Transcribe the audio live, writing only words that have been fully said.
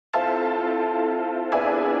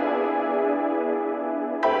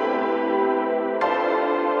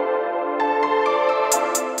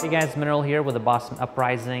Hey guys, Mineral here with the Boston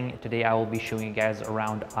Uprising. Today I will be showing you guys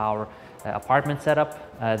around our apartment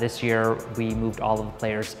setup. This year we moved all of the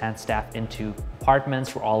players and staff into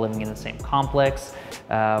apartments. We're all living in the same complex.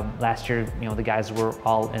 Last year, the guys were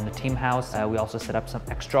all in the team house. We also set up some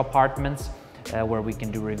extra apartments where we can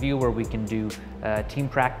do review, where we can do team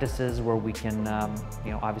practices, where we can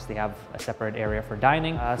obviously have a separate area for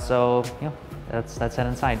dining. So let's head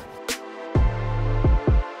inside.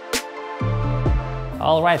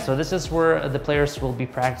 All right, so this is where the players will be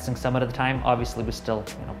practicing some of the time. Obviously, we still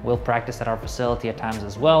will practice at our facility at times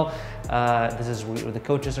as well. This is where the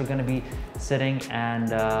coaches are going to be sitting and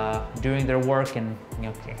doing their work in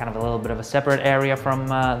kind of a little bit of a separate area from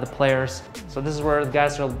the players. So this is where the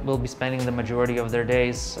guys will be spending the majority of their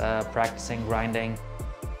days practicing, grinding.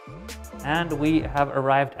 And we have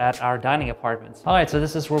arrived at our dining apartments. All right, so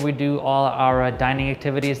this is where we do all our dining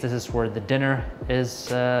activities. This is where the dinner is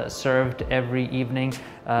served every evening.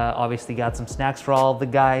 Obviously got some snacks for all of the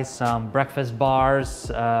guys, some breakfast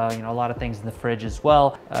bars, a lot of things in the fridge as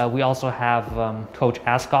well. We also have Coach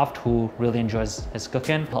Ascoft, who really enjoys his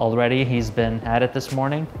cooking. Already he's been at it this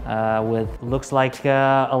morning with looks like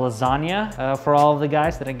a lasagna for all of the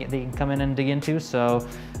guys that they can come in and dig into. So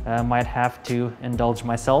might have to indulge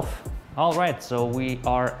myself. All right, so we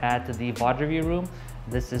are at the VOD review room.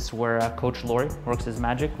 This is where Coach Laurie works his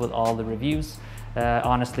magic with all the reviews.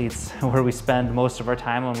 Honestly, it's where we spend most of our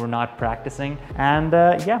time when we're not practicing. And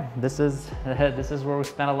yeah, this is where we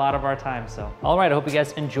spend a lot of our time. So, all right, I hope you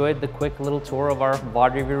guys enjoyed the quick little tour of our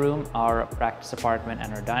VOD review room, our practice apartment,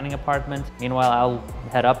 and our dining apartment. Meanwhile, I'll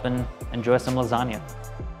head up and enjoy some lasagna.